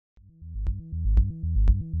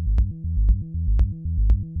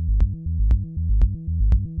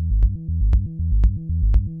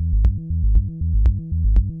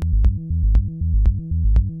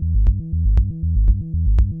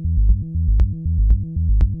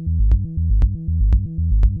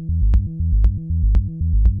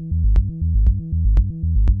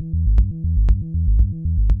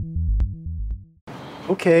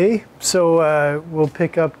Okay, so we'll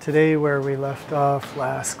pick up today where we left off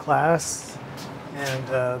last class,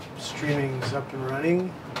 and streaming's up and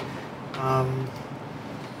running.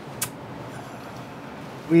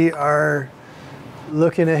 We are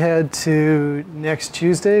looking ahead to next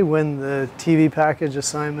Tuesday when the TV package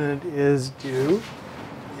assignment is due,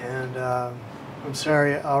 and I'm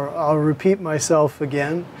sorry, I'll repeat myself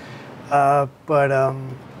again, but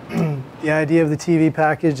the idea of the TV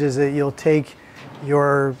package is that you'll take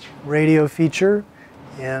your radio feature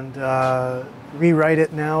and rewrite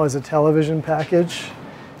it now as a television package,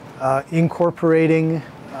 incorporating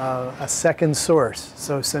a second source.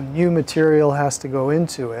 So some new material has to go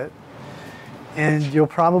into it. And you'll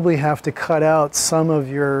probably have to cut out some of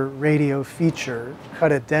your radio feature,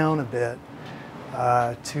 cut it down a bit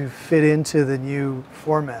to fit into the new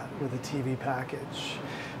format with the TV package.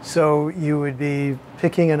 So you would be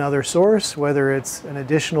picking another source, whether it's an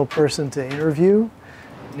additional person to interview.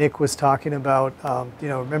 Nick was talking about,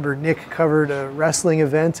 remember Nick covered a wrestling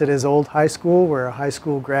event at his old high school where a high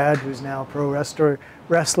school grad who's now a pro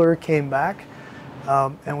wrestler came back.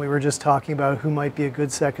 And we were just talking about who might be a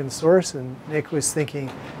good second source. And Nick was thinking,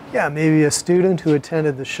 yeah, maybe a student who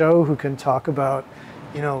attended the show who can talk about,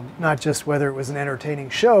 not just whether it was an entertaining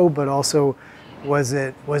show, but also was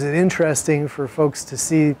it interesting for folks to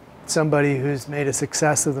see somebody who's made a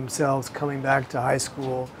success of themselves coming back to high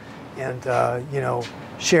school and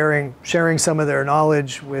sharing some of their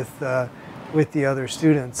knowledge with the other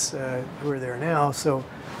students who are there now. So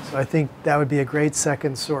I think that would be a great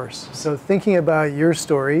second source. So thinking about your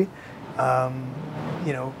story,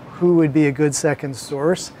 who would be a good second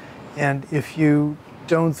source, and if you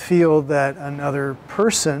don't feel that another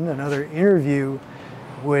person, another interview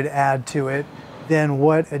would add to it, then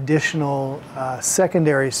what additional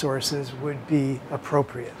secondary sources would be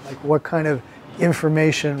appropriate? Like what kind of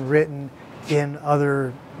information written in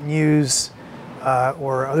other news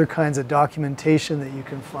or other kinds of documentation that you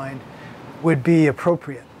can find would be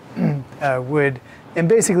appropriate? And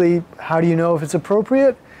basically, how do you know if it's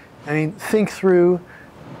appropriate? I mean, think through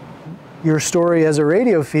your story as a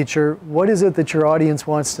radio feature. What is it that your audience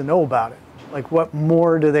wants to know about it? Like, what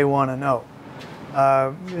more do they want to know?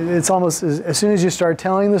 It's almost as soon as you start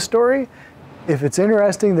telling the story, if it's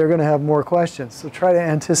interesting, they're going to have more questions. So try to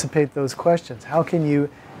anticipate those questions. How can you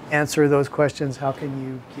answer those questions? How can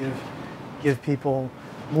you give people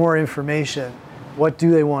more information? What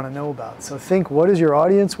do they want to know about? So think, what does your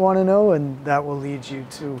audience want to know? And that will lead you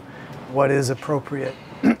to what is appropriate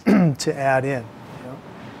to add in.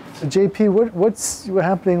 So JP, what's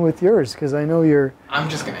happening with yours? Because I know you're... I'm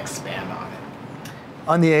just going to expand on it.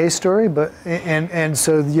 On the A story, but and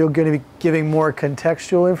so you're going to be giving more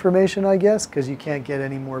contextual information, I guess, because you can't get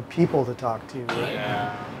any more people to talk to you, right?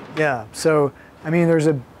 Yeah. Yeah. So I mean, there's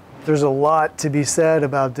a lot to be said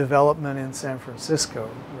about development in San Francisco,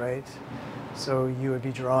 right? So you would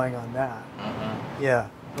be drawing on that. Mm-hmm. Yeah.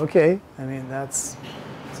 Okay. I mean, that's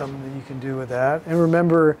something that you can do with that. And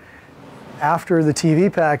remember, after the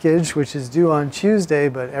TV package, which is due on Tuesday,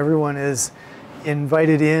 but everyone is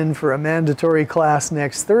invited in for a mandatory class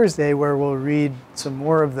next Thursday where we'll read some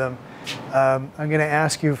more of them. I'm going to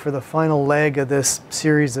ask you for the final leg of this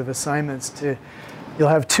series of assignments you'll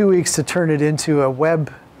have 2 weeks to turn it into a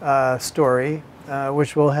web story,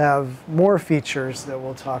 which will have more features that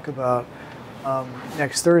we'll talk about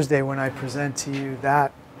next Thursday when I present to you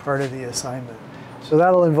that part of the assignment. So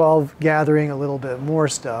that'll involve gathering a little bit more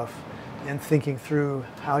stuff and thinking through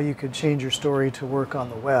how you could change your story to work on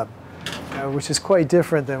the web. Which is quite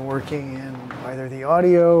different than working in either the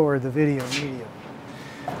audio or the video medium.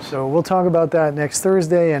 So we'll talk about that next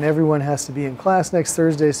Thursday, and everyone has to be in class next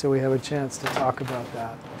Thursday, so we have a chance to talk about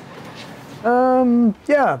that.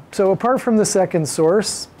 Yeah, so apart from the second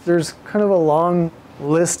source, there's kind of a long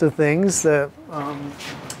list of things that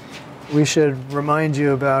we should remind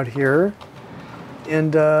you about here.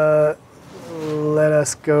 And let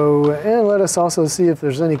us go, and let us also see if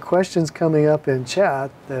there's any questions coming up in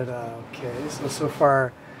chat that, okay, so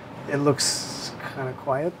far it looks kind of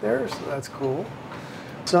quiet there, so that's cool.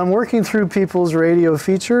 So I'm working through people's radio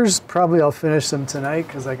features. Probably I'll finish them tonight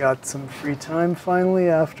because I got some free time finally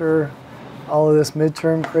after all of this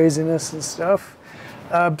midterm craziness and stuff.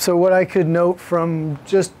 So what I could note from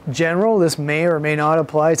just general, this may or may not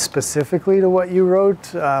apply specifically to what you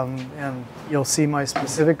wrote, and you'll see my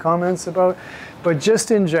specific comments about. But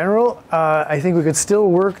just in general, I think we could still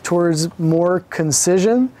work towards more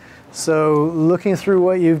concision. So looking through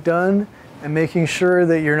what you've done and making sure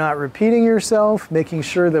that you're not repeating yourself, making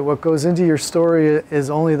sure that what goes into your story is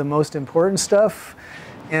only the most important stuff,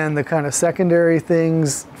 and the kind of secondary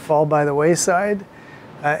things fall by the wayside.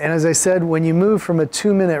 And as I said, when you move from a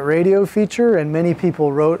 2-minute radio feature, and many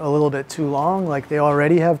people wrote a little bit too long, like they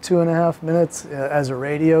already have 2.5 minutes as a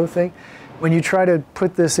radio thing, when you try to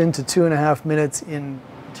put this into 2.5 minutes in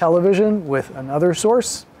television with another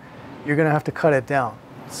source, you're going to have to cut it down.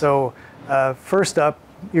 So first up,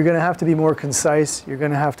 you're going to have to be more concise. You're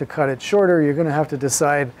going to have to cut it shorter. You're going to have to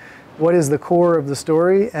decide what is the core of the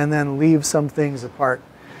story and then leave some things apart.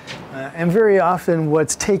 And very often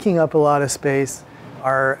what's taking up a lot of space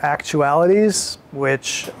are actualities,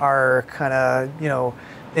 which are kind of, you know,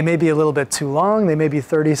 they may be a little bit too long. They may be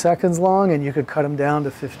 30 seconds long, and you could cut them down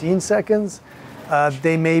to 15 seconds.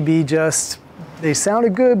 They may be just, they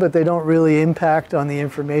sounded good, but they don't really impact on the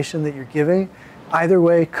information that you're giving. Either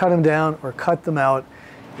way, cut them down or cut them out.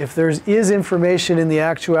 If there is information in the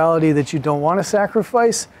actuality that you don't want to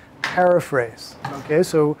sacrifice, paraphrase. Okay,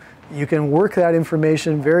 so you can work that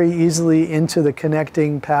information very easily into the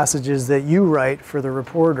connecting passages that you write for the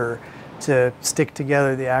reporter to stick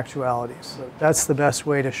together the actualities. So that's the best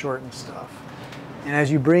way to shorten stuff. And as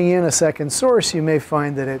you bring in a second source, you may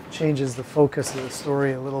find that it changes the focus of the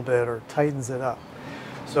story a little bit or tightens it up.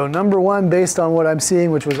 So number one, based on what I'm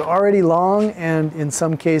seeing, which was already long and in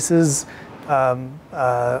some cases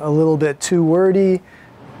a little bit too wordy,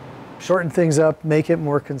 shorten things up, make it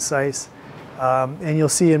more concise. And you'll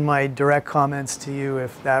see in my direct comments to you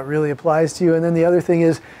if that really applies to you. And then the other thing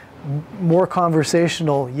is more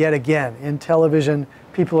conversational yet again. In television,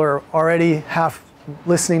 people are already half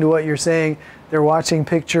listening to what you're saying. They're watching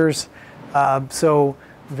pictures. So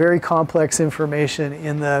very complex information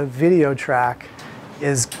in the video track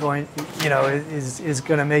is going, you know, is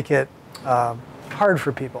going to make it hard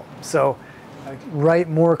for people. So write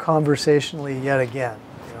more conversationally yet again.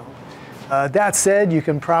 You know. That said, you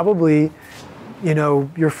can probably, you know,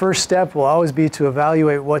 your first step will always be to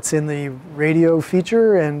evaluate what's in the radio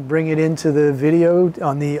feature and bring it into the video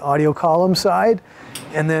on the audio column side,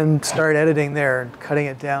 and then start editing there and cutting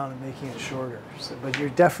it down and making it shorter. So, but you're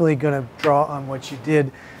definitely going to draw on what you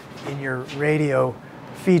did in your radio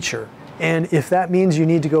feature. And if that means you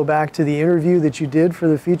need to go back to the interview that you did for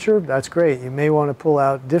the feature, that's great. You may want to pull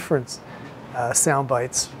out different sound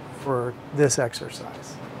bites for this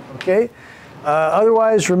exercise. Okay?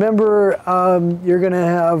 Otherwise, remember, you're going to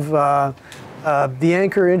have the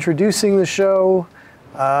anchor introducing the show,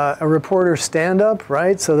 a reporter stand-up,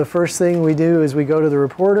 right? So the first thing we do is we go to the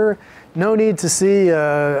reporter. No need to see, you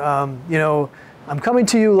know, I'm coming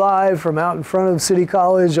to you live from out in front of City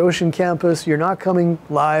College, Ocean Campus. You're not coming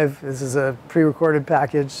live. This is a pre-recorded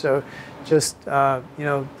package. So just, you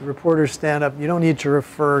know, the reporter's stand-up. You don't need to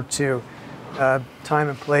refer to time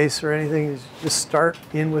and place or anything. Just start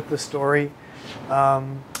in with the story.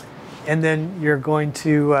 And then you're going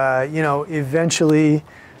to, you know, eventually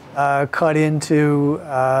cut into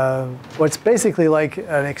what's basically like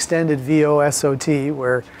an extended VOSOT,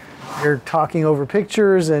 where you're talking over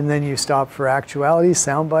pictures and then you stop for actuality,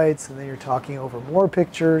 sound bites, and then you're talking over more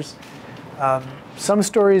pictures. Some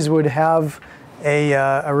stories would have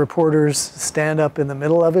a reporter's stand up in the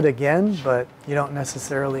middle of it again, but you don't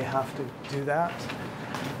necessarily have to do that.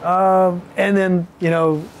 And then, you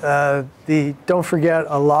know, don't forget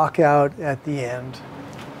a lockout at the end.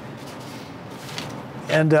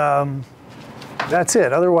 And that's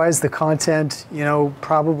it. Otherwise, the content, you know,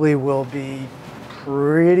 probably will be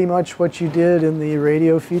pretty much what you did in the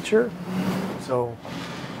radio feature. So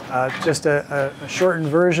just a shortened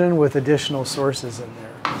version with additional sources in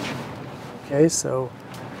there. Okay, so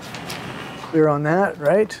clear on that,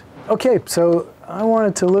 right? Okay, so I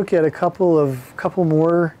wanted to look at a couple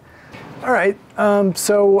more. All right,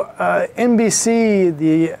 so NBC,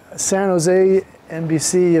 the San Jose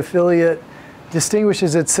NBC affiliate,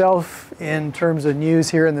 distinguishes itself in terms of news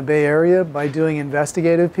here in the Bay Area by doing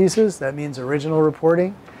investigative pieces. That means original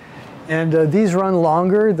reporting. And these run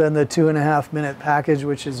longer than the 2.5 minute package,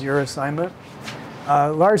 which is your assignment,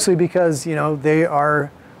 largely because, you know, they are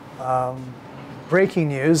breaking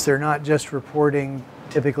news. They're not just reporting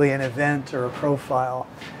typically an event or a profile.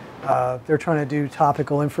 They're trying to do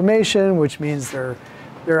topical information, which means they're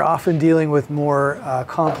often dealing with more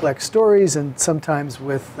complex stories and sometimes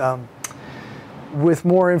with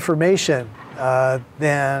more information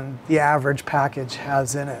than the average package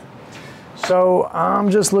has in it. So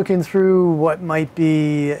I'm just looking through what might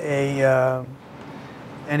be an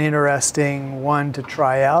interesting one to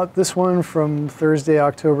try out. This one from Thursday,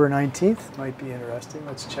 October 19th might be interesting.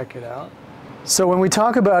 Let's check it out. So when we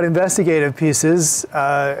talk about investigative pieces,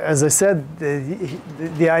 as I said,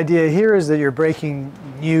 the idea here is that you're breaking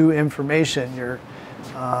new information. You're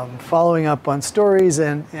following up on stories,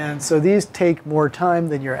 and so these take more time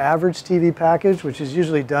than your average TV package, which is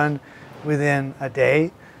usually done within a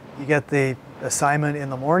day. you get the assignment in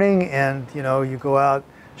the morning, and you know, you go out,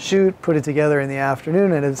 shoot, put it together in the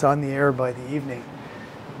afternoon, and it's on the air by the evening.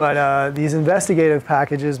 But these investigative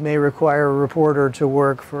packages may require a reporter to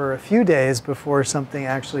work for a few days before something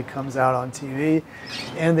actually comes out on TV.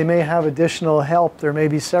 And they may have additional help. There may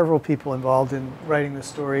be several people involved in writing the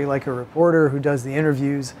story, like a reporter who does the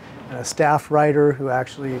interviews and a staff writer who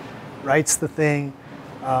actually writes the thing.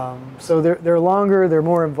 So they're longer, they're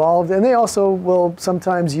more involved, and they also will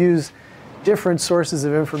sometimes use different sources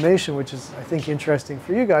of information, which is, I think, interesting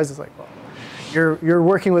for you guys. It's like, well, you're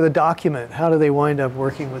working with a document. How do they wind up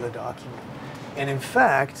working with a document? And in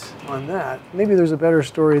fact, on that, maybe there's a better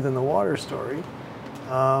story than the water story,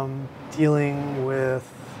 dealing with,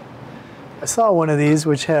 I saw one of these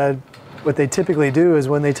which had, what they typically do is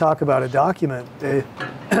when they talk about a document, they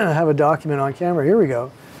have a document on camera. Here we go.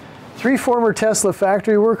 3 former Tesla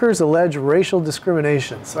factory workers allege racial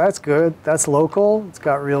discrimination. So that's good. That's local. It's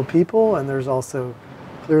got real people, and there's also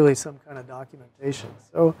clearly some kind of documentation.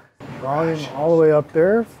 So volume all the way up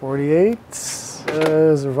there, 48. Is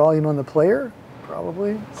there volume on the player?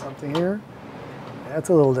 Probably something here. That's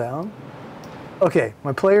a little down. Okay,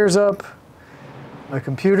 my player's up. My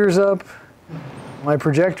computer's up. My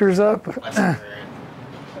projector's up. I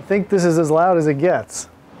think this is as loud as it gets.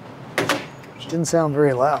 Which didn't sound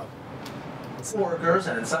very loud. Workers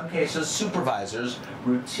and in some cases supervisors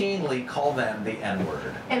routinely call them the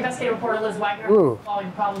N-word. Investigative reporter Liz Wagner has been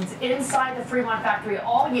following problems inside the Fremont factory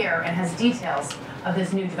all year and has details of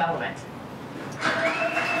this new development.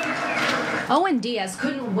 Owen Diaz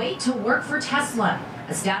couldn't wait to work for Tesla.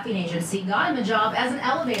 A staffing agency got him a job as an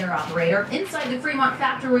elevator operator inside the Fremont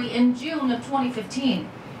factory in June of 2015.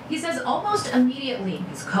 He says almost immediately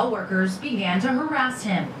his co-workers began to harass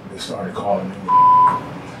him. They started calling me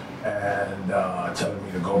and telling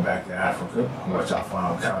me to go back to Africa, which I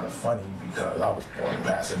found kind of funny because I was born in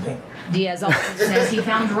Pasadena. Diaz also says he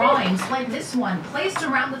found drawings like this one placed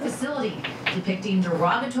around the facility depicting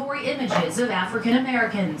derogatory images of African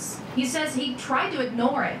Americans. He says he tried to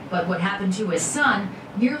ignore it, but what happened to his son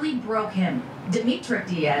nearly broke him. Dimitri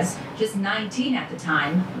Diaz, just 19 at the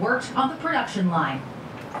time, worked on the production line.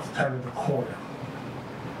 I was turning the corner.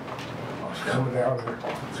 I was coming down there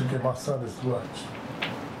to get my son his lunch.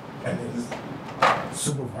 And his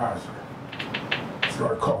supervisor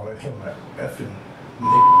started calling him an effing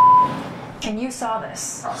nigga. And you saw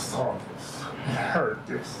this? I saw this. I heard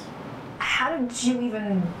this. How did you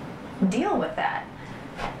even deal with that?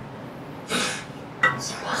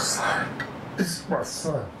 It's my son. It's my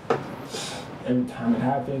son. Every time it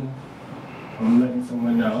happened, I'm letting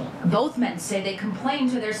someone know. Both men say they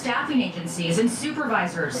complained to their staffing agencies and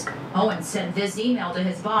supervisors. Owen sent this email to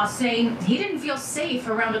his boss saying he didn't feel safe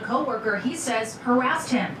around a coworker he says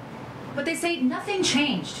harassed him. But they say nothing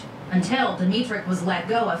changed until Dimitri was let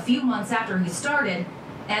go a few months after he started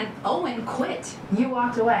and Owen quit. You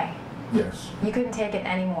walked away. Yes. You couldn't take it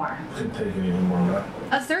anymore. Couldn't take it anymore, man.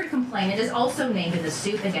 A third complainant is also named in the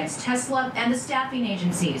suit against Tesla and the staffing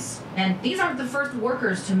agencies. And these aren't the first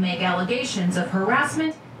workers to make allegations of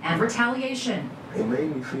harassment and retaliation. It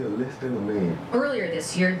made me feel less than a man. Earlier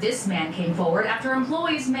this year, this man came forward after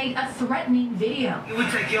employees made a threatening video. We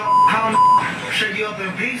take your house, shake you up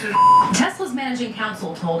in pieces. Tesla's managing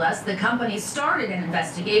counsel told us the company started an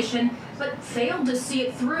investigation, but failed to see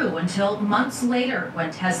it through until months later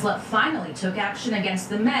when Tesla finally took action against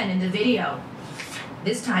the men in the video.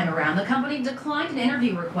 This time around, the company declined an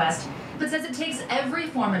interview request, but says it takes every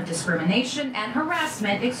form of discrimination and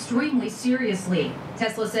harassment extremely seriously.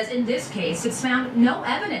 Tesla says in this case, it's found no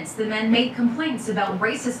evidence the men made complaints about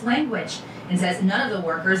racist language, and says none of the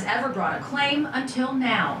workers ever brought a claim until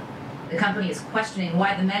now. The company is questioning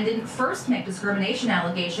why the men didn't first make discrimination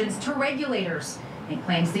allegations to regulators, and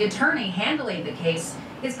claims the attorney handling the case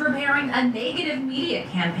is preparing a negative media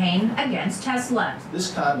campaign against Tesla.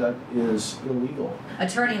 This conduct is illegal.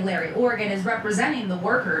 Attorney Larry Organ is representing the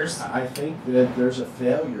workers. I think that there's a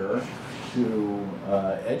failure to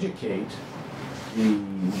educate the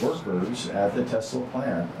workers at the Tesla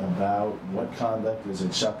plant about what conduct is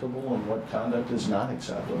acceptable and what conduct is not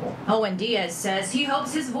acceptable. Owen Diaz says he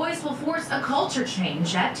hopes his voice will force a culture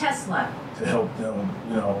change at Tesla. To help them,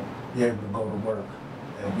 be able to go to work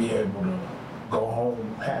and be able to go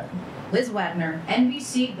home happy. Liz Wagner,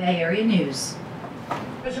 NBC Bay Area News.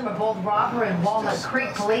 Victim of bold robbery in Walnut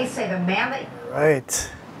Creek. Police say the man that...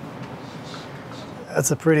 Right.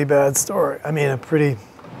 That's a pretty bad story.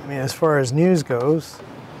 As far as news goes,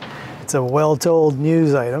 it's a well-told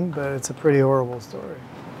news item, but it's a pretty horrible story.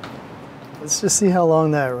 Let's just see how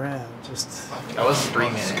long that ran. That was 3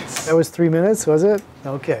 minutes. That was 3 minutes, was it?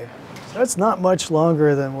 Okay. So that's not much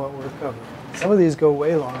longer than what we're covering. Some of these go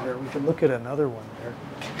way longer. We can look at another one there.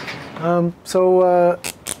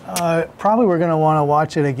 Probably we're going to want to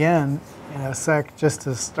watch it again in a sec just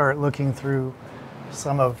to start looking through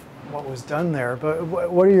some of what was done there. But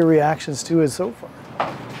what are your reactions to it so far?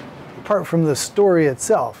 Apart from the story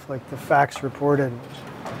itself, like the facts reported,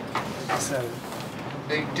 like I said.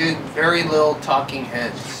 They did very little talking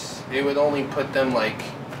heads. They would only put them like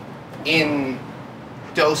in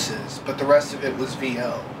doses, but the rest of it was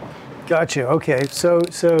VO. Gotcha. Okay, so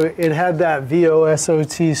it had that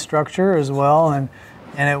VO-SOT structure as well, and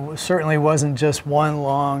it certainly wasn't just one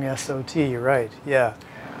long SOT. Right? Yeah.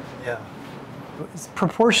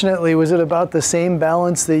 Proportionately, was it about the same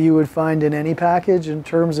balance that you would find in any package in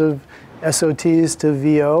terms of SOTs to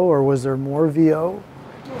VO, or was there more VO?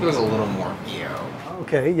 There was a little more VO.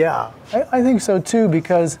 Okay, yeah, I think so too,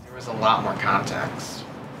 because There was a lot more context.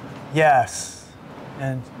 yes,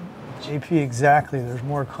 and JP, exactly, there's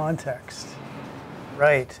more context.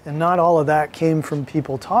 Right, and not all of that came from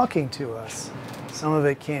people talking to us. Some of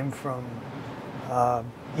it came from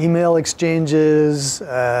email exchanges.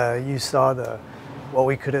 You saw what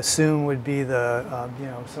we could assume would be the,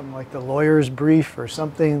 something like the lawyer's brief or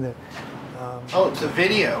something that. Oh, it's a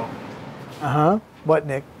video. What,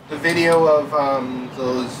 Nick? The video of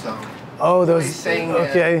those. Those. Saying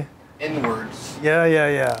Okay. N-words.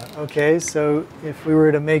 Yeah. Okay, so if we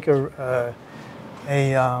were to make a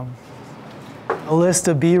list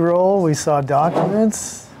of B-roll, we saw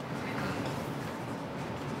documents.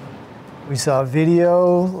 We saw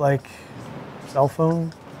video, like cell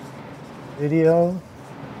phone video.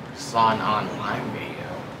 Saw an online video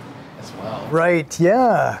as well. Right,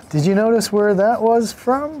 yeah. Did you notice where that was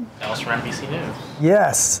from? That was from NBC News.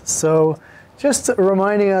 Yes, so just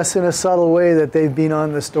reminding us in a subtle way that they've been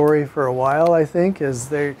on the story for a while, I think, is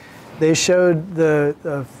they showed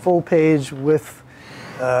the full page with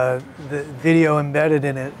the video embedded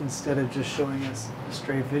in it instead of just showing us a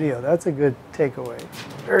straight video. That's a good takeaway.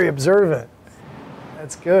 Very observant.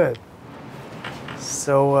 That's good.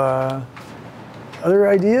 So, other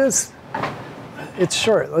ideas? It's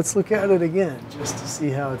short. Let's look at it again just to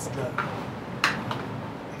see how it's done.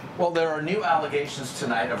 Well, there are new allegations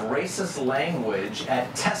tonight of racist language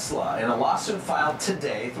at Tesla. In a lawsuit filed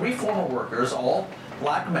today, 3 former workers, all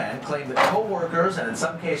black men, claim that co-workers and in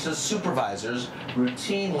some cases supervisors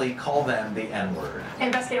routinely call them the N-word.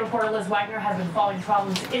 Investigative reporter Liz Wagner has been following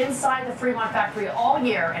problems inside the Fremont factory all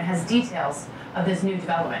year and has details of this new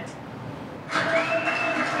development.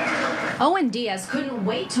 Owen Diaz couldn't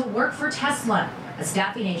wait to work for Tesla. A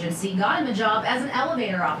staffing agency got him a job as an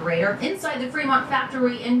elevator operator inside the Fremont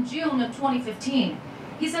factory in June of 2015.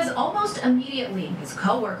 He says almost immediately his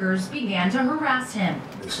co-workers began to harass him.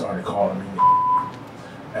 They started calling me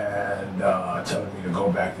and telling me to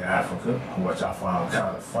go back to Africa, which I found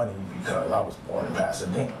kind of funny because I was born in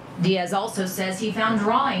Pasadena. Diaz also says he found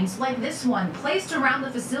drawings like this one placed around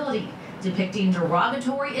the facility, depicting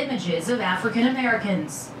derogatory images of African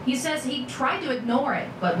Americans. He says he tried to ignore it,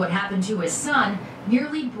 but what happened to his son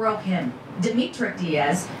nearly broke him. Dimitri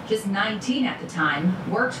Diaz, just 19 at the time,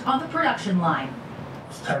 worked on the production line. I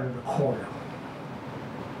was turning the corner.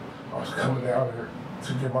 I was coming down there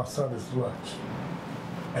to get my son his lunch,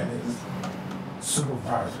 and his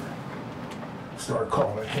supervisor started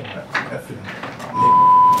calling him an effing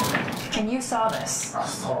nigger. And you saw this? I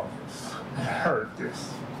saw this. I heard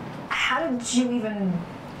this. How did you even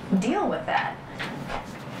deal with that?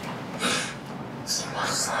 This is my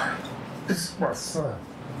son. This is my son.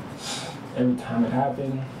 Every time it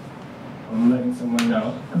happened, I'm letting someone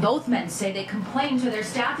know. Both men say they complained to their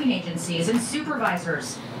staffing agencies and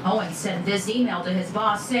supervisors. Owen sent this email to his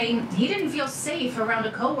boss saying he didn't feel safe around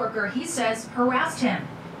a coworker he says harassed him.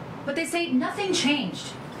 But they say nothing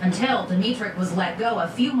changed until Dimitri was let go a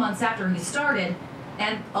few months after he started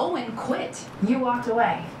and Owen quit. You walked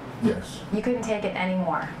away. Yes. You couldn't take it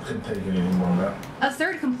anymore. Couldn't take it anymore now. A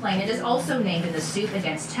third complainant is also named in the suit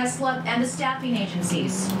against Tesla and the staffing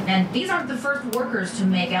agencies. And these aren't the first workers to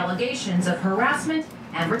make allegations of harassment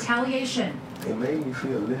and retaliation. It made me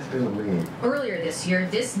feel less than a man. Earlier this year,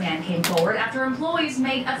 this man came forward after employees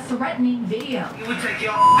made a threatening video. We take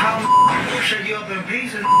your house, shake you up in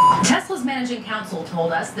pieces. Tesla's managing counsel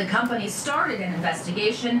told us the company started an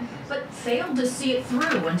investigation, but failed to see it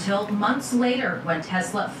through until months later when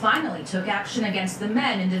Tesla finally took action against the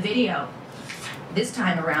men in the video. This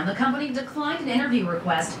time around, the company declined an interview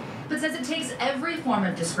request, but says it takes every form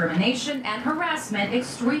of discrimination and harassment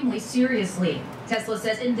extremely seriously. Tesla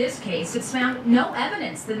says in this case, it's found no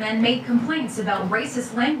evidence the men made complaints about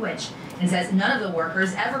racist language, and says none of the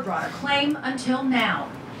workers ever brought a claim until now.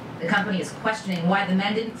 The company is questioning why the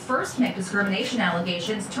men didn't first make discrimination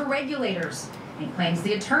allegations to regulators and claims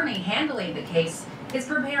the attorney handling the case is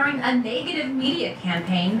preparing a negative media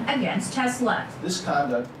campaign against Tesla. This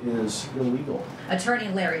conduct is illegal. Attorney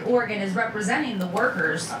Larry Organ is representing the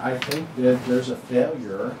workers. I think that there's a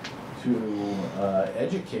failure to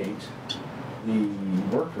educate the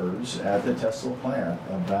workers at the Tesla plant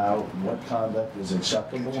about what conduct is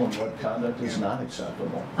acceptable and what conduct is not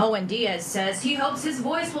acceptable. Owen Diaz says he hopes his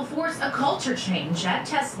voice will force a culture change at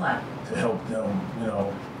Tesla. To help them,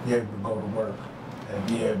 be able to go to work and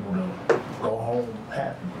be able to go home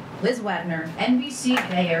happy. Liz Wagner, NBC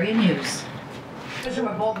Bay Area News. With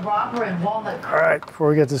both Roper and Walnut. All right, before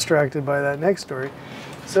we get distracted by that next story.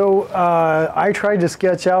 So I tried to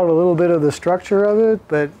sketch out a little bit of the structure of it,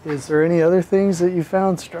 but is there any other things that you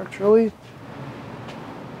found structurally?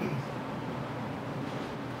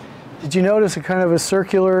 Did you notice a kind of a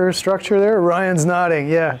circular structure there? Ryan's nodding,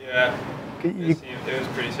 yeah. Yeah, it was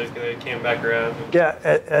pretty circular. It came back around. Yeah,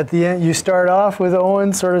 at the end, you start off with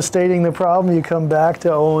Owen sort of stating the problem. You come back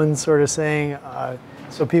to Owen sort of saying,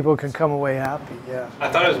 so people can come away happy, yeah. I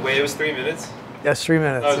thought it was 3 minutes. Yes, 3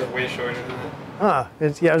 minutes. I thought it was way shorter than that. Huh,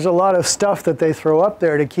 there's a lot of stuff that they throw up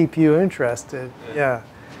there to keep you interested, yeah.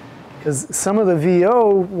 Because some of the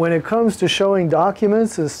VO, when it comes to showing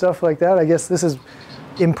documents and stuff like that, I guess this is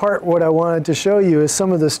in part what I wanted to show you is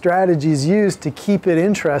some of the strategies used to keep it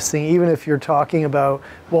interesting, even if you're talking about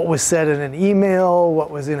what was said in an email, what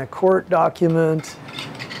was in a court document,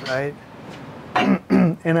 right?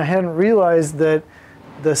 And I hadn't realized that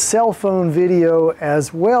the cell phone video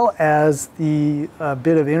as well as the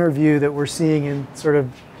bit of interview that we're seeing in sort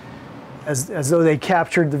of as though they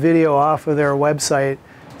captured the video off of their website.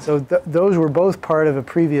 So those were both part of a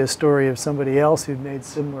previous story of somebody else who'd made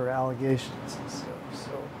similar allegations.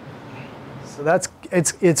 So that's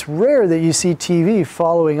it's rare that you see TV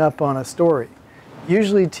following up on a story.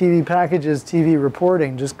 Usually TV packages, TV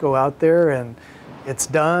reporting just go out there and it's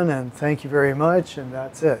done and thank you very much and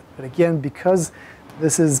that's it. But again, because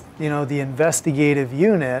this is, the investigative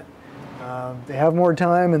unit, they have more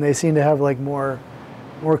time and they seem to have like more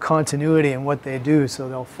continuity in what they do, so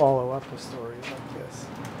they'll follow up a story like this.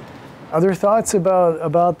 Other thoughts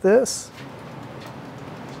about this?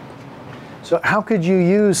 So how could you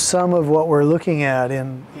use some of what we're looking at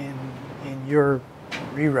in your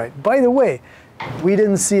rewrite? By the way, we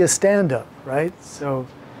didn't see a stand-up, right? So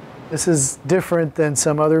this is different than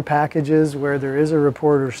some other packages where there is a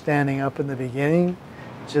reporter standing up in the beginning,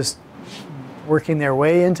 just working their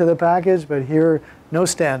way into the package, but here, no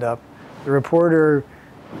stand-up. The reporter,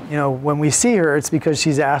 when we see her, it's because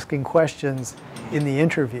she's asking questions in the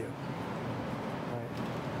interview.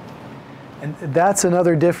 And that's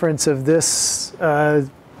another difference of this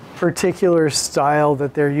particular style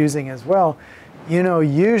that they're using as well.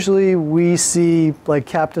 Usually we see, like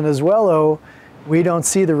Captain Azuelo, we don't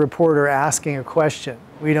see the reporter asking a question.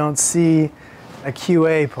 We don't see a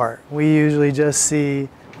QA part. We usually just see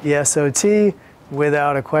the SOT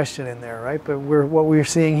without a question in there, right? But what we're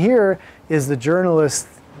seeing here is the journalist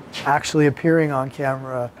actually appearing on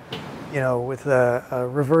camera, with a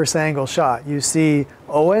reverse angle shot. You see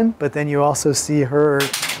Owen, but then you also see her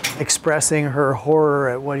expressing her horror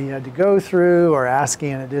at what he had to go through or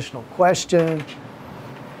asking an additional question.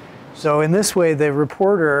 So in this way, the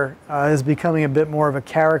reporter is becoming a bit more of a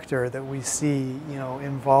character that we see,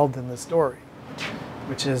 involved in the story,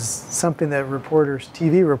 which is something that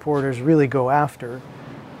TV reporters really go after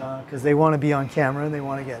because they want to be on camera and they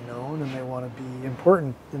want to get known and they want to be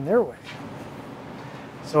important in their way.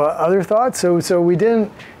 So other thoughts? So we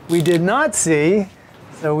did not see,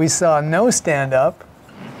 so we saw no stand-up,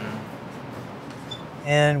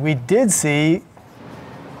 and we did see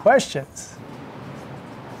questions,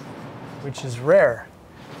 which is rare.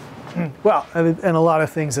 Well, and a lot of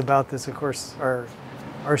things about this, of course, are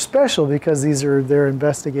special because they're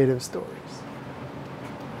investigative stories.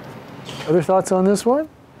 Other thoughts on this one?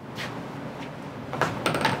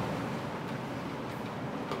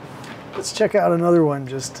 Let's check out another one.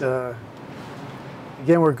 Just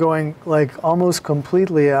again, we're going like almost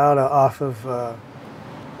completely off of a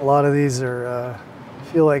lot of these are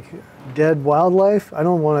feel like dead wildlife. I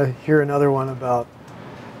don't want to hear another one about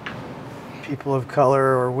people of color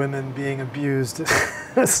or women being abused.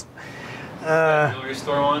 Is that a jewelry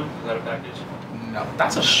store one? Is that a package? No,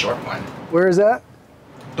 that's a short one. Where is that?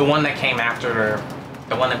 The one that came after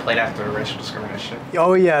the one that played after racial discrimination.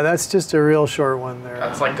 Oh yeah, that's just a real short one there.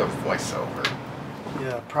 That's like a voiceover.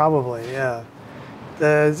 Yeah, probably, yeah.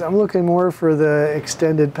 I'm looking more for the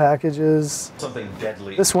extended packages. Something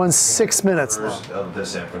deadly. This one's 6 minutes long. Of the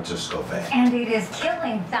San Francisco Bay. And it is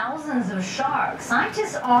killing thousands of sharks.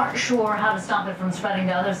 Scientists aren't sure how to stop it from spreading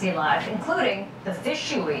to other sea life, including the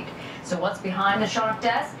fish you eat. So what's behind the shark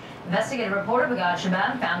deaths? Investigative reporter Bagad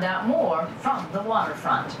Shaban found out more from the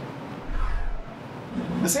waterfront.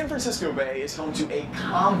 The San Francisco Bay is home to a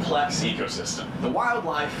complex ecosystem. The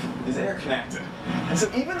wildlife is interconnected. And so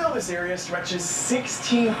even though this area stretches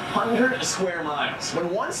 1,600 square miles, when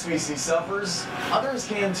one species suffers, others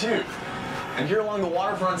can too. And here along the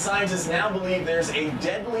waterfront, scientists now believe there's a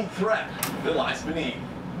deadly threat that lies beneath.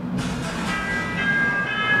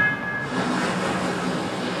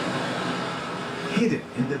 Hidden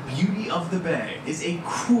in the beauty of the bay is a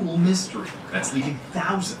cruel mystery that's leaving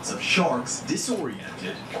thousands of sharks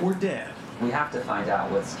disoriented or dead. We have to find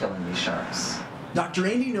out what's killing these sharks. Dr.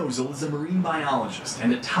 Andy Nozel is a marine biologist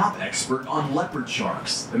and a top expert on leopard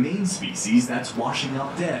sharks, the main species that's washing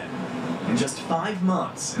up dead. In just 5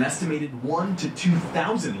 months, an estimated 1,000 to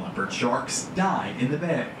 2,000 leopard sharks died in the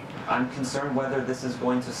bay. I'm concerned whether this is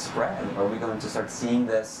going to spread. Are we going to start seeing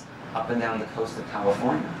this up and down the coast of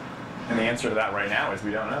California? And the answer to that right now is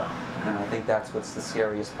we don't know. And I think that's what's the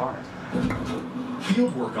scariest part.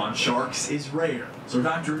 Field work on sharks is rare, so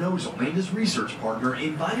Dr. Nozel and his research partner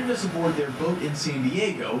invited us aboard their boat in San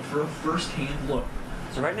Diego for a first-hand look.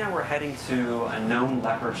 So right now we're heading to a known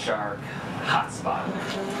leopard shark hotspot.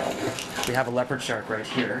 We have a leopard shark right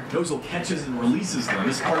here. Nozel catches and releases them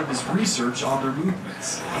as part of his research on their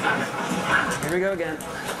movements. Here we go again.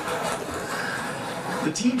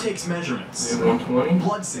 The team takes measurements,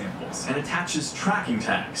 blood samples, and attaches tracking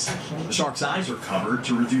tags. The shark's eyes are covered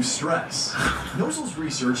to reduce stress. Nozel's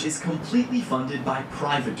research is completely funded by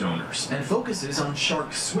private donors and focuses on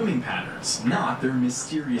shark swimming patterns, not their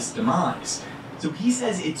mysterious demise. So he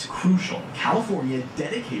says it's crucial California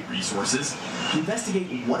dedicate resources to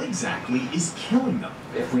investigate what exactly is killing them.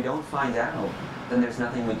 If we don't find out, then there's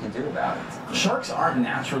nothing we can do about it. Sharks aren't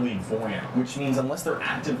naturally buoyant, which means unless they're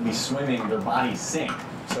actively swimming, their bodies sink.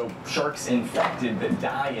 So sharks infected that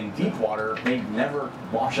die in deep water may never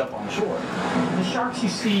wash up on shore. The sharks you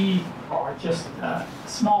see are just a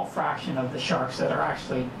small fraction of the sharks that are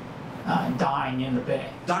actually dying in the bay.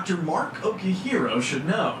 Dr. Mark Okihiro should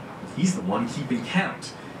know. He's the one keeping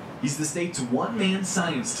count. He's the state's one-man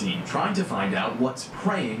science team trying to find out what's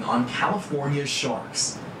preying on California's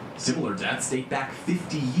sharks. Similar deaths date back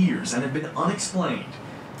 50 years and have been unexplained.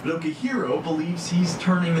 But Okihiro believes he's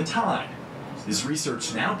turning the tide. His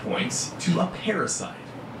research now points to a parasite.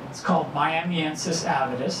 It's called Miamiensis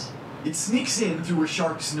avidus. It sneaks in through a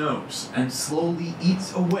shark's nose and slowly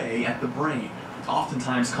eats away at the brain,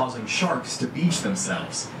 oftentimes causing sharks to beach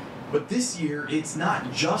themselves. But this year, it's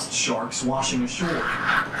not just sharks washing ashore.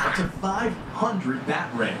 Up to 500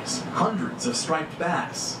 bat rays, hundreds of striped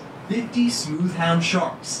bass, 50 smoothhound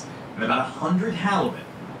sharks, and about 100 halibut,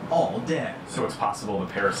 all dead. So it's possible the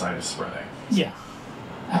parasite is spreading. Yeah,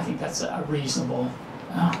 I think that's a reasonable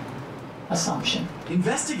assumption.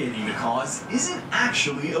 Investigating the cause isn't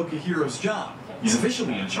actually Okihiro's job. He's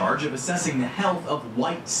officially in charge of assessing the health of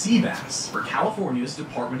white sea bass for California's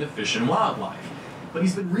Department of Fish and Wildlife. But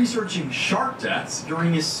he's been researching shark deaths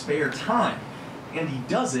during his spare time, and he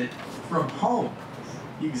does it from home.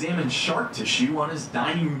 He examines shark tissue on his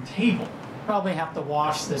dining room table. Probably have to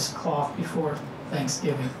wash this cloth before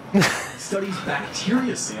Thanksgiving. Studies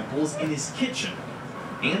bacteria samples in his kitchen,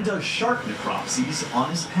 and does shark necropsies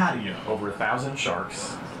on his patio. Over 1,000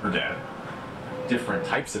 sharks are dead. Different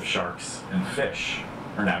types of sharks and fish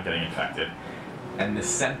are now getting infected. And the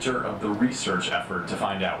center of the research effort to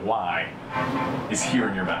find out why is here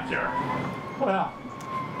in your backyard. Well,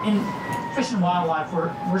 in Fish and Wildlife,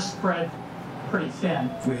 we're spread pretty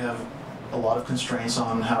thin. We have a lot of constraints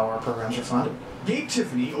on how our programs are funded. Gabe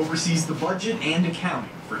Tiffany oversees the budget and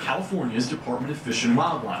accounting for California's Department of Fish and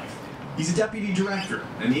Wildlife. He's a deputy director,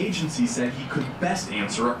 and the agency said he could best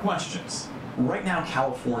answer our questions. Right now,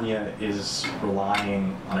 California is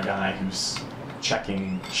relying on a guy who's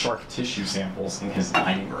checking shark tissue samples in his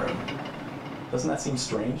dining room. Doesn't that seem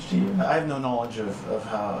strange to you? I have no knowledge of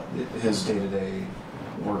how his day-to-day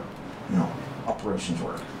work, operations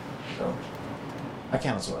work. So I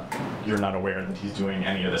can't answer that. You're not aware that he's doing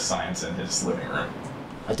any of this science in his living room?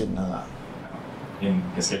 I didn't know that. In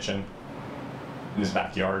his kitchen? In his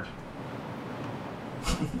backyard?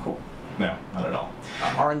 Cool. No, not at all.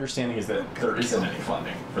 Our understanding is that there isn't any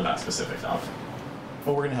funding for that specific job.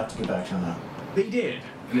 Well, we're going to have to get back to that. They did,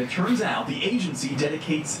 and it turns out the agency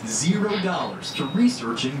dedicates $0 to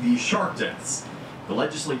researching these shark deaths. The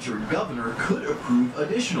legislature and governor could approve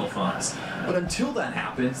additional funds. But until that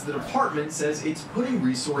happens, the department says it's putting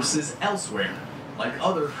resources elsewhere, like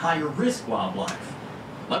other higher-risk wildlife.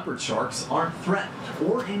 Leopard sharks aren't threatened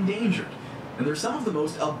or endangered, and they're some of the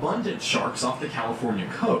most abundant sharks off the California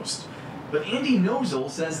coast. But Andy Nozel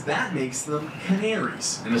says that makes them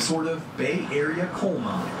canaries in a sort of Bay Area coal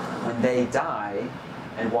mine. When they die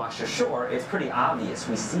and wash ashore, it's pretty obvious,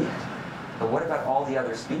 we see it. But what about all the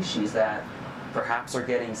other species that perhaps are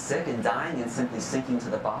getting sick and dying and simply sinking to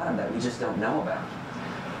the bottom that we just don't know about?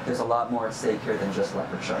 There's a lot more at stake here than just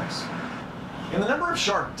leopard sharks. And the number of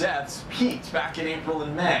shark deaths peaked back in April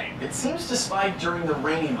and May. It seems to spike during the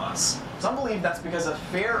rainy months. Some believe that's because a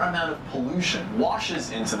fair amount of pollution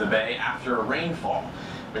washes into the bay after a rainfall,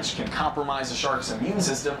 which can compromise a shark's immune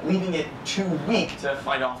system, leaving it too weak to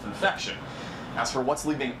fight off infection. As for what's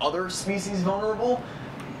leaving other species vulnerable,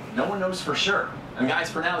 no one knows for sure. And guys,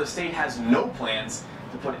 for now, the state has no plans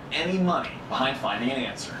to put any money behind finding an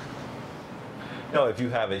answer. Now, if you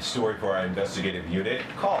have a story for our investigative unit,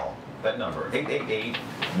 call that number,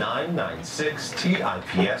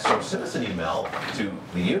 888-996-TIPS, or send us an email to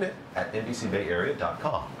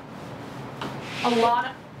theunit@NBCBayArea.com. A lot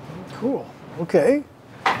of... Cool. Okay.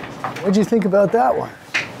 What'd you think about that one?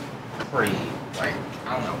 Pretty, like,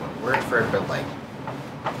 I don't know what word for it, but like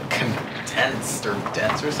condensed or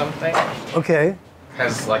dense or something. Okay.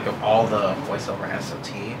 Because like of all the voiceover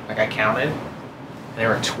SOT, like I counted, there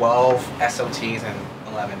were 12 SOTs and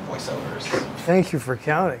 11 voiceovers. Thank you for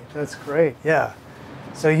counting. That's great. Yeah.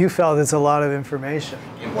 So you felt it's a lot of information.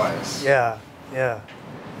 It was. Yeah. Yeah.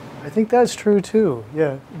 I think that's true too.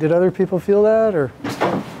 Yeah. Did other people feel that, or?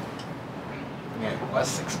 Yeah, it was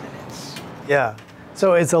 6 minutes. Yeah.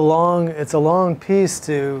 So it's a long piece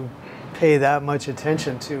to pay that much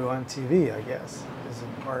attention to on TV, I guess, is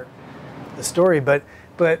in part the story. But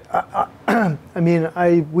I mean,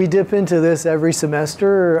 we dip into this every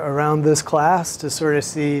semester around this class to sort of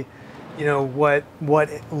see, you know, what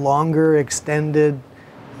longer extended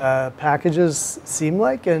packages seem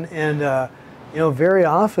like, and you know, very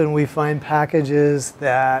often we find packages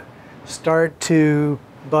that start to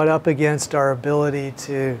butt up against our ability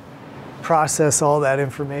to process all that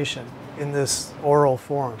information in this oral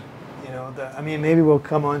form. You know, I mean, maybe we'll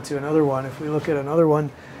come on to another one if we look at another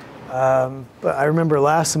one. But I remember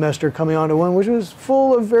last semester coming on to one which was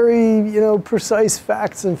full of very, you know, precise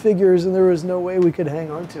facts and figures, and there was no way we could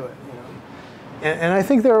hang on to it. You know, and I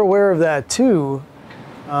think they're aware of that too.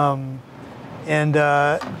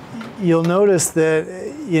 You'll notice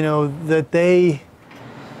that, you know, that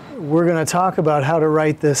we're going to talk about how to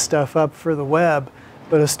write this stuff up for the web.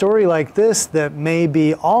 But a story like this that may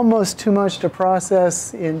be almost too much to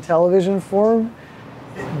process in television form,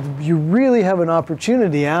 you really have an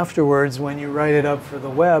opportunity afterwards when you write it up for the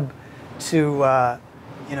web to,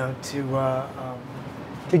 you know,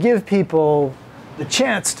 to give people the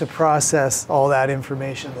chance to process all that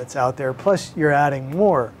information that's out there. Plus, you're adding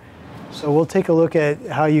more. So we'll take a look at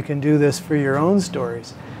how you can do this for your own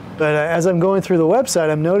stories. But as I'm going through the website,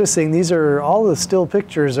 I'm noticing all the still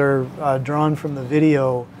pictures are drawn from the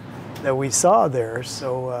video that we saw there.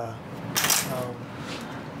 So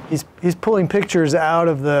he's pulling pictures out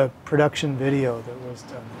of the production video that was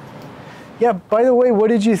done. Yeah, by the way, what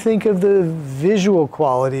did you think of the visual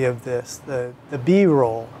quality of this, the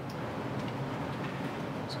B-roll?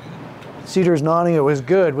 Cedar's nodding, it was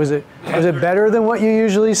good. Was it better than what you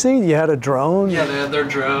usually see? You had a drone? Yeah, they had their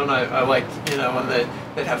drone. I liked, you know, when they'd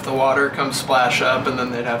have the water come splash up, and then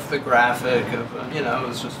they'd have the graphic of, you know, it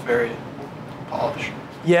was just very polished.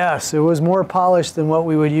 Yes, it was more polished than what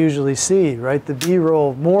we would usually see, right? The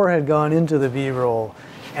B-roll, more had gone into the B-roll.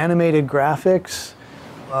 Animated graphics,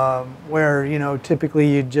 where, you know, typically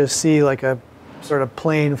you'd just see like a sort of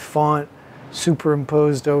plain font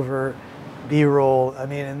superimposed over B-roll. I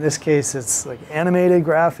mean, in this case, it's like animated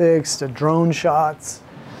graphics to drone shots.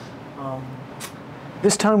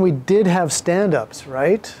 This time we did have stand-ups,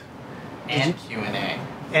 right? And Q&A.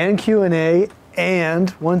 And Q&A. And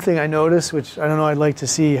one thing I noticed, which I don't know, I'd like to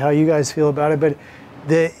see how you guys feel about it, but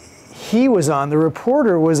the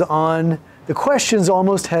reporter was on, the questions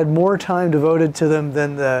almost had more time devoted to them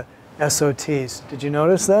than the SOTs. Did you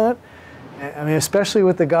notice that? I mean, especially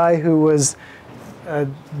with the guy who was,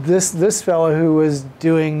 this fellow who was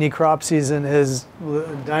doing necropsies in his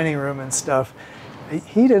dining room and stuff.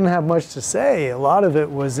 He didn't have much to say. A lot of it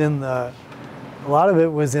was in the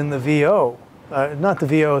VO. Not the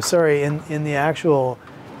VO, sorry, in the actual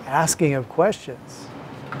asking of questions.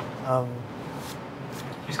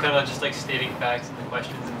 He's kind of just like stating facts in the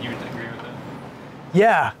questions, and you would agree with them.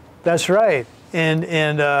 Yeah, that's right. And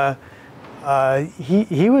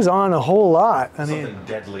he was on a whole lot. I mean, Something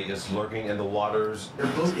deadly is lurking in the waters. Their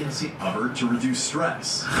boat is covered to reduce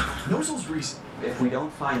stress. Nozzles if we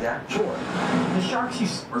don't find that, sure. The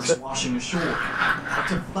sharks are washing ashore. Up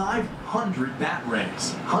to 500 bat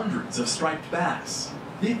rays, hundreds of striped bass,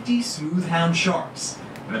 50 smooth-hound sharks,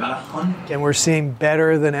 and about 100. And we're seeing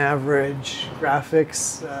better than average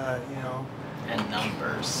graphics, you know. And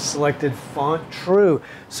numbers. Selected font, true.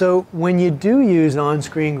 So when you do use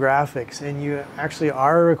on-screen graphics, and you actually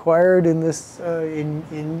are required in this,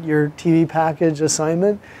 in your TV package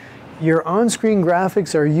assignment, your on-screen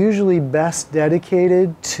graphics are usually best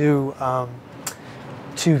dedicated to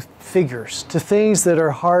figures, to things that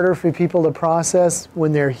are harder for people to process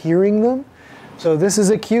when they're hearing them. So this is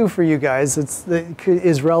a cue for you guys that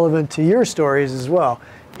is relevant to your stories as well.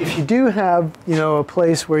 If you do have, you know, a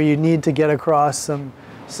place where you need to get across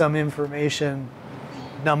some information,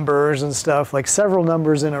 numbers and stuff, like several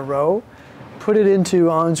numbers in a row, put it into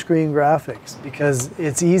on-screen graphics because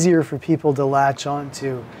it's easier for people to latch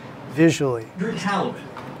onto visually. Halibut,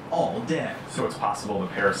 all dead. So it's possible the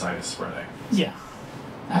parasite is spreading. Yeah,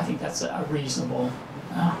 I think that's a reasonable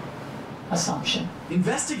assumption.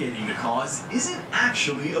 Investigating the cause isn't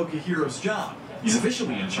actually Okahiro's job. He's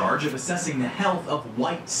officially in charge of assessing the health of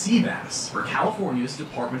white sea bass for California's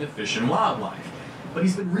Department of Fish and Wildlife. But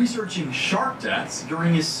he's been researching shark deaths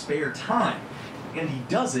during his spare time, and he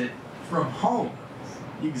does it from home.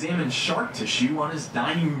 He examines shark tissue on his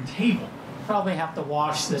dining room table. Probably have to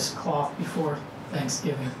wash this cloth before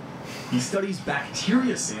Thanksgiving. He studies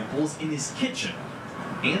bacteria samples in his kitchen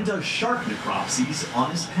and does shark necropsies on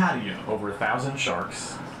his patio. Over 1,000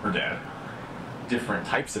 sharks are dead. Different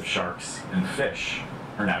types of sharks and fish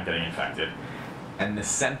are now getting infected. And the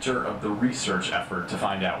center of the research effort to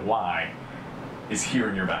find out why is here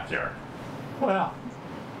in your backyard. Well,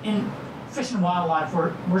 in Fish and Wildlife,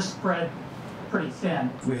 we're spread pretty thin.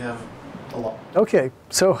 We have a lot. Okay,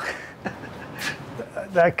 so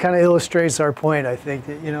that kind of illustrates our point, I think,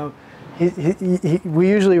 that, you know, we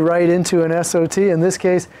usually write into an SOT. In this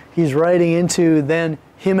case, he's writing into then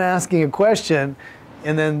him asking a question,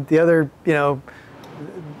 and then the other, you know,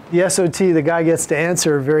 the SOT, the guy gets to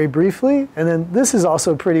answer very briefly, and then this is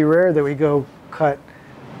also pretty rare that we go cut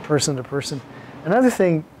person to person. Another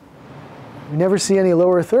thing, we never see any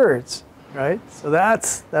lower thirds, right? So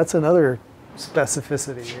that's another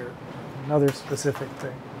specificity here, another specific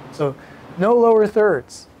thing. So no lower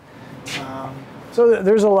thirds. So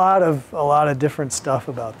there's a lot of different stuff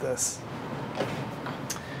about this.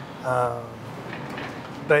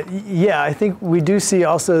 But yeah, I think we do see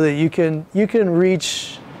also that you can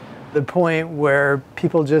reach the point where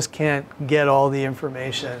people just can't get all the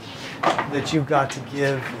information that you've got to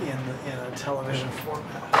give in a television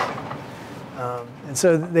format. And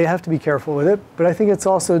so they have to be careful with it. But I think it's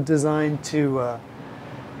also designed to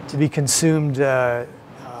be consumed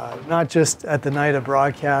not just at the night of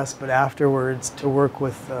broadcast, but afterwards to work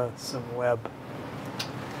with some web.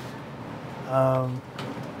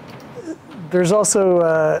 There's also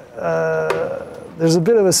there's a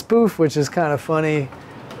bit of a spoof, which is kind of funny,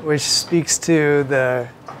 which speaks to the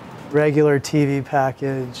regular TV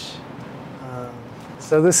package.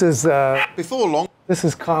 So this is before long. This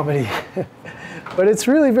is comedy, but it's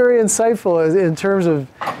really very insightful in terms of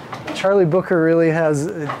Charlie Booker really has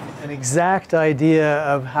an exact idea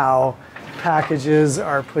of how packages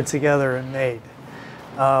are put together and made.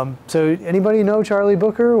 So anybody know Charlie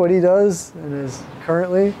Booker? What he does and is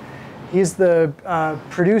currently? He's the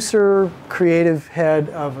producer, creative head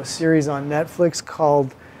of a series on Netflix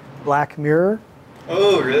called Black Mirror.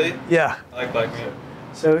 Oh, really? Yeah. I like Black Mirror.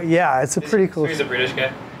 So yeah, it's a pretty cool. So he's a British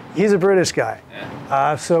guy? He's a British guy.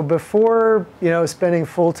 Yeah. So before, you know, spending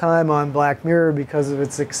full time on Black Mirror because of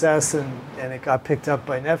its success and it got picked up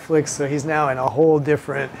by Netflix, so he's now in a whole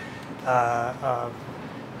different part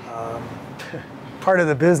of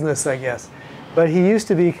the business, I guess. But he used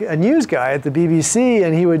to be a news guy at the BBC,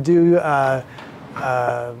 and he would do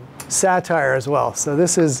satire as well. So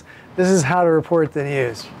this is how to report the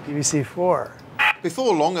news, BBC 4.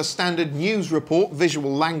 Before long, a standard news report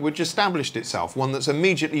visual language established itself, one that's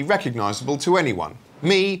immediately recognisable to anyone.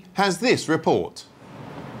 Me has this report.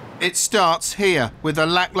 It starts here, with a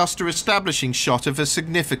lacklustre establishing shot of a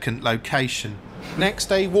significant location.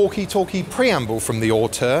 Next, a walkie-talkie preamble from the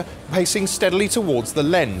auteur, pacing steadily towards the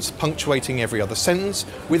lens, punctuating every other sentence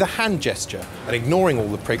with a hand gesture and ignoring all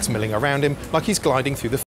the prigs milling around him like he's gliding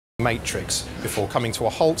through the Matrix, before coming to a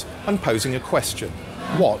halt and posing a question.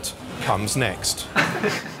 What comes next?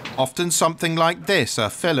 Often something like this, a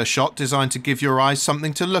filler shot designed to give your eyes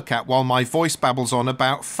something to look at while my voice babbles on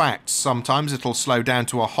about facts. Sometimes it'll slow down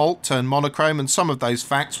to a halt, turn monochrome, and some of those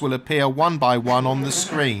facts will appear one by one on the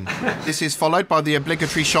screen. This is followed by the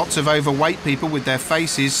obligatory shots of overweight people with their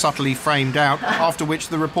faces subtly framed out, after which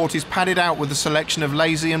the report is padded out with a selection of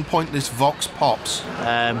lazy and pointless vox pops.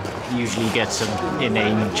 Usually get some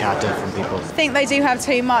inane chatter from people. I think they do have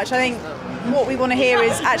too much. I think what we want to hear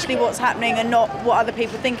is actually what's happening and not what other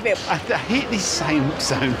people think of it. I hate these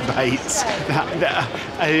sound bites.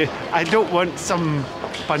 I don't want some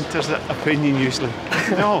punter's opinion usually.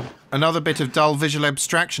 No. Another bit of dull visual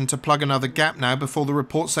abstraction to plug another gap now before the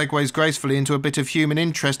report segues gracefully into a bit of human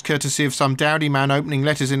interest courtesy of some dowdy man opening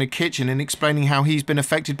letters in a kitchen and explaining how he's been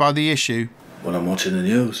affected by the issue. When I'm watching the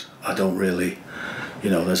news, I don't really,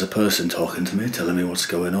 there's a person talking to me, telling me what's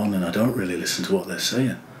going on, and I don't really listen to what they're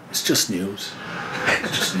saying. It's just news.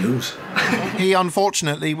 It's just news. He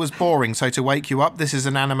unfortunately was boring, so to wake you up, this is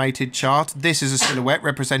an animated chart, this is a silhouette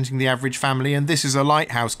representing the average family, and this is a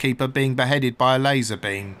lighthouse keeper being beheaded by a laser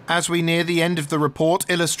beam. As we near the end of the report,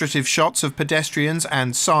 illustrative shots of pedestrians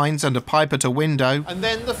and signs and a pipe at a window. And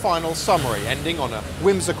then the final summary, ending on a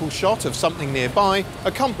whimsical shot of something nearby,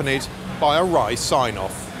 accompanied by a wry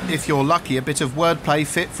sign-off. If you're lucky, a bit of wordplay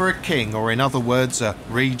fit for a king, or in other words, a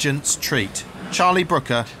regent's treat. Charlie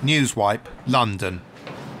Brooker, Newswipe, London.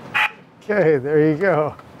 Okay, there you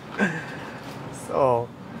go. So,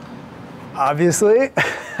 obviously,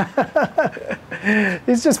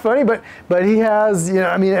 he's just funny, but he has,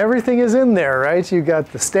 everything is in there, right? You've got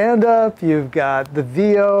the stand-up, you've got the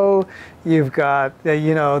VO, you've got,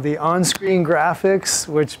 the on-screen graphics,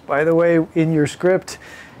 which, by the way, in your script,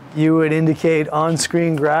 you would indicate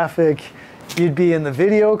on-screen graphic, you'd be in the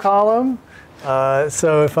video column.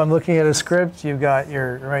 So if I'm looking at a script, you've got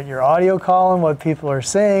your audio column, what people are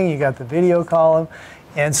saying, you got the video column,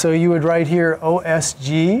 and so you would write here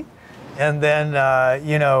OSG, and then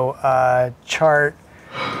chart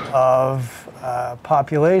of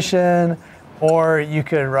population, or you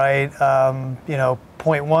could write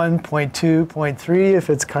point 1, point 2, point 3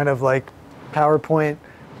 if it's kind of like PowerPoint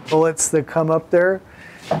bullets that come up there.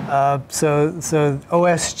 So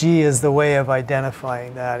OSG is the way of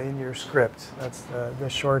identifying that in your script. That's the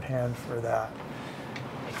shorthand for that.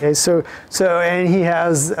 Okay, so and he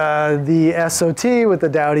has the SOT with the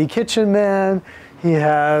Dowdy Kitchen Man. He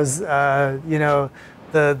has the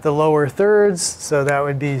lower thirds, so that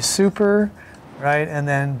would be super, right? And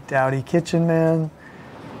then Dowdy Kitchen Man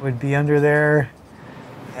would be under there,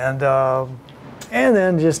 and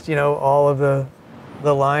then just all of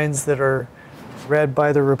the lines that are read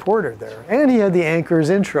by the reporter there. And he had the anchor's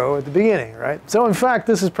intro at the beginning, right? So in fact,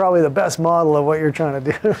 this is probably the best model of what you're trying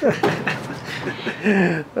to do.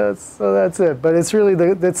 That's it. But it's really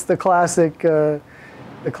the classic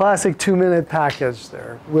 2-minute package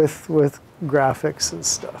there with graphics and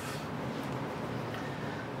stuff.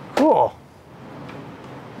 Cool.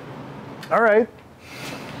 All right.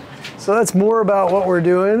 So that's more about what we're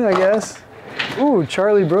doing, I guess. Ooh,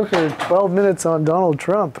 Charlie Brooker, 12 minutes on Donald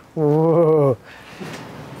Trump. Whoa.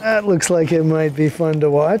 That looks like it might be fun to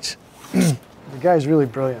watch. The guy's really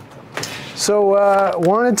brilliant. So,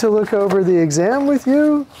 wanted to look over the exam with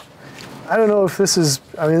you. I don't know if this is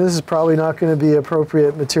probably not going to be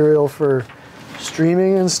appropriate material for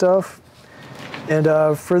streaming and stuff. And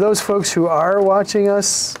for those folks who are watching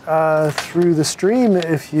us through the stream,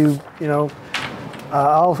 if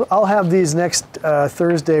I'll have these next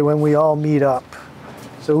Thursday when we all meet up.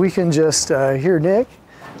 So we can just, here, Nick,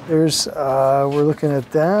 there's, we're looking at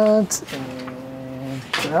that, and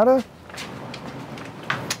Canada.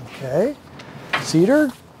 Okay.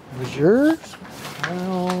 Cedar, there's yours.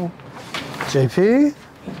 Well, JP,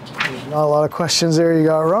 there's not a lot of questions there you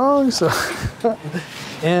got wrong, so.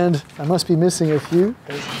 And I must be missing a few.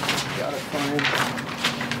 Gotta find,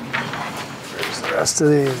 where's the rest of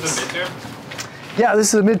these? Yeah,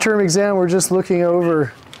 this is a midterm exam. We're just looking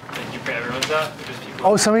over. You print everyone's out?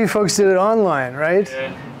 Oh, some of you folks did it online, right?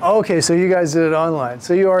 Yeah. Oh, okay, so you guys did it online.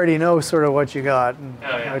 So you already know sort of what you got. And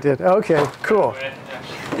yeah. I did. Okay, cool.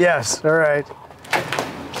 Yes, all right.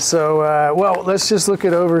 So, well, let's just look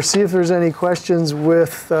it over, see if there's any questions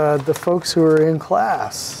with the folks who are in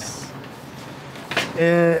class.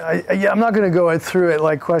 I'm not going to go through it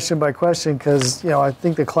like question by question because, I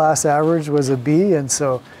think the class average was a B, and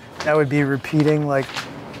so that would be repeating, like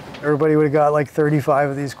everybody would have got like 35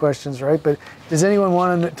 of these questions, right? But does anyone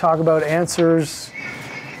want to talk about answers?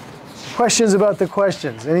 Questions about the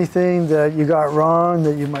questions? Anything that you got wrong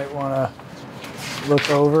that you might want to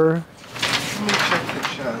look over? Let me check the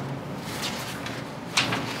chat.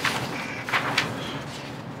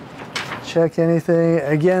 check anything.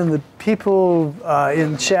 Again, the people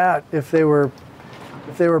in chat, if they were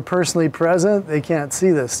personally present, they can't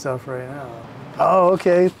see this stuff right now. Oh,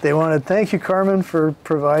 okay. They want to thank you, Carmen, for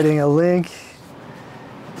providing a link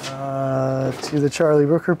to the Charlie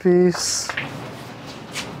Brooker piece.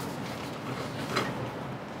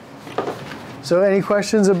 So, any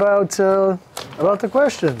questions about the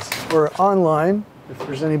questions? Or online, if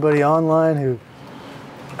there's anybody online who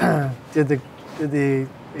did the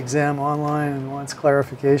exam online and wants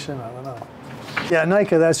clarification, I don't know. Yeah,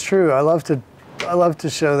 Nika, that's true. I love to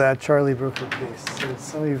show that Charlie Brooker piece. So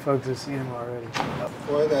some of you folks have seen him already.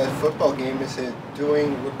 For the football game, is it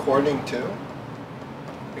doing recording too?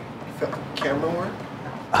 Camera work?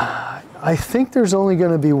 I think there's only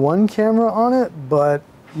going to be one camera on it, but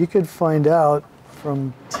you could find out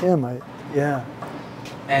from Tim. Yeah.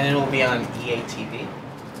 And it'll be on EA TV?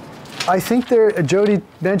 I think Jody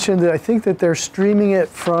mentioned that I think that they're streaming it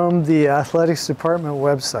from the athletics department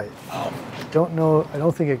website. Oh. I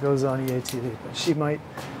don't think it goes on EA TV, but she might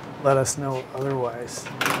let us know otherwise.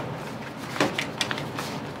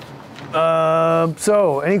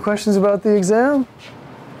 So, any questions about the exam?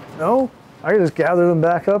 No? I can just gather them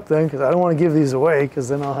back up then, because I don't want to give these away, because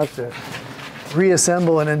then I'll have to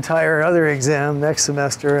reassemble an entire other exam next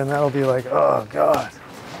semester, and that'll be like, oh, God.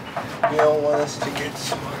 You don't want us to get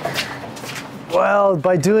smarter. Well,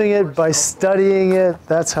 by doing it, by studying it,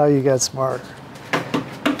 that's how you get smarter.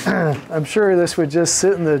 I'm sure this would just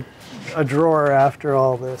sit in a drawer after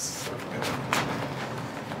all this.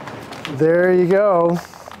 There you go.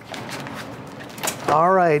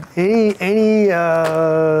 All right.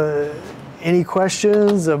 Any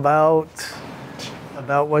questions about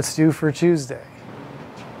what's due for Tuesday?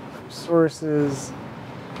 Sources.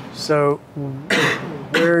 So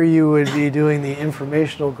where you would be doing the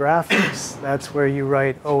informational graphics, that's where you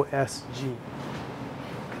write OSG.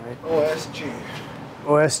 Right? OSG.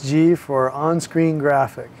 OSG for on-screen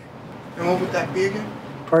graphic. And what would that be again?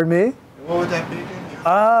 Pardon me? And what would that be again?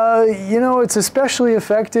 It's especially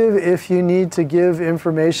effective if you need to give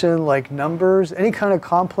information like numbers, any kind of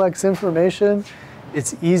complex information.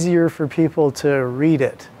 It's easier for people to read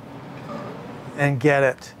it and get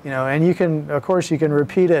it. And you can, of course, you can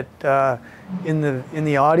repeat it in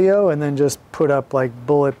the audio and then just put up like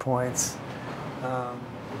bullet points.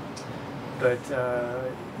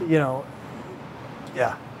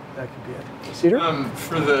 Yeah, that could be it. Cedar?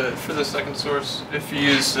 For the second source, if you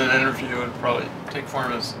use an interview, it would probably take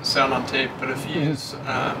form as sound on tape. But if you use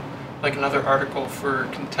like another article for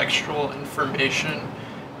contextual information,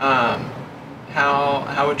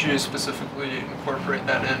 how would you specifically incorporate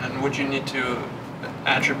that in, and would you need to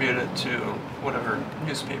attribute it to whatever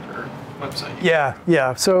newspaper website?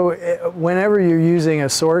 Yeah. So whenever you're using a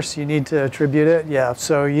source, you need to attribute it. Yeah.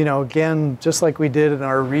 So again, just like we did in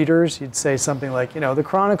our readers, you'd say something like, the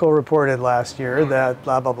Chronicle reported last year that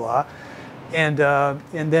blah blah blah, and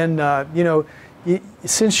then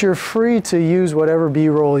since you're free to use whatever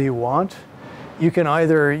B-roll you want, you can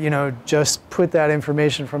either just put that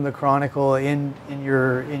information from the Chronicle in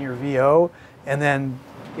your VO, and then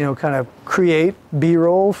kind of create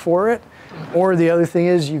B-roll for it. Or the other thing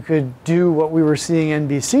is you could do what we were seeing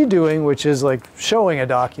NBC doing, which is like showing a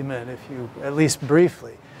document, if you at least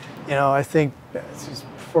briefly. I think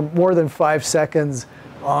for more than 5 seconds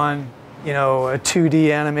on a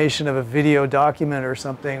 2D animation of a video document or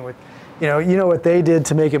something with. What they did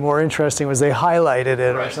to make it more interesting was they highlighted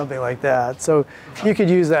it or something like that. So you could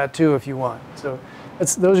use that too if you want. So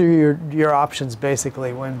those are your options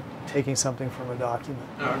basically when taking something from a document.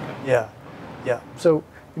 Oh, okay. Yeah. So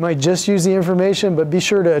you might just use the information, but be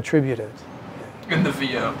sure to attribute it. In the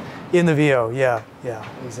VO. In the VO, yeah,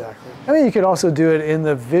 exactly. I mean, you could also do it in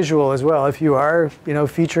the visual as well. If you are,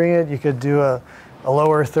 featuring it, you could do a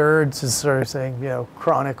lower third, to sort of saying,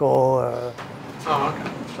 Chronicle. Oh, okay.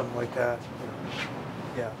 Something like that.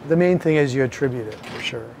 Yeah. The main thing is you attribute it for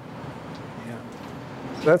sure. Yeah.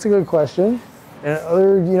 So that's a good question. And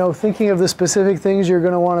other, thinking of the specific things you're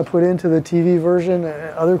going to want to put into the TV version.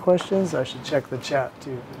 Other questions? I should check the chat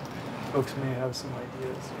too. Folks may have some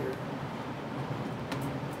ideas here.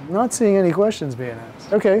 I'm not seeing any questions being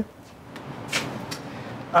asked. Okay.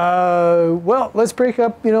 Well, let's break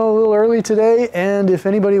up, a little early today. And if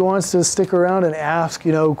anybody wants to stick around and ask,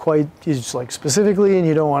 quite just like specifically, and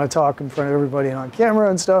you don't want to talk in front of everybody and on camera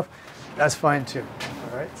and stuff, that's fine too.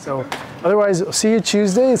 All right. So otherwise, I'll see you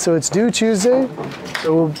Tuesday. So it's due Tuesday.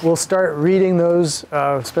 So we'll start reading those,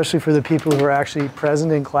 especially for the people who are actually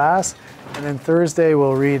present in class. And then Thursday,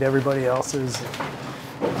 we'll read everybody else's.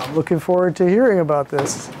 I'm looking forward to hearing about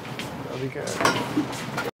this. That'll be good.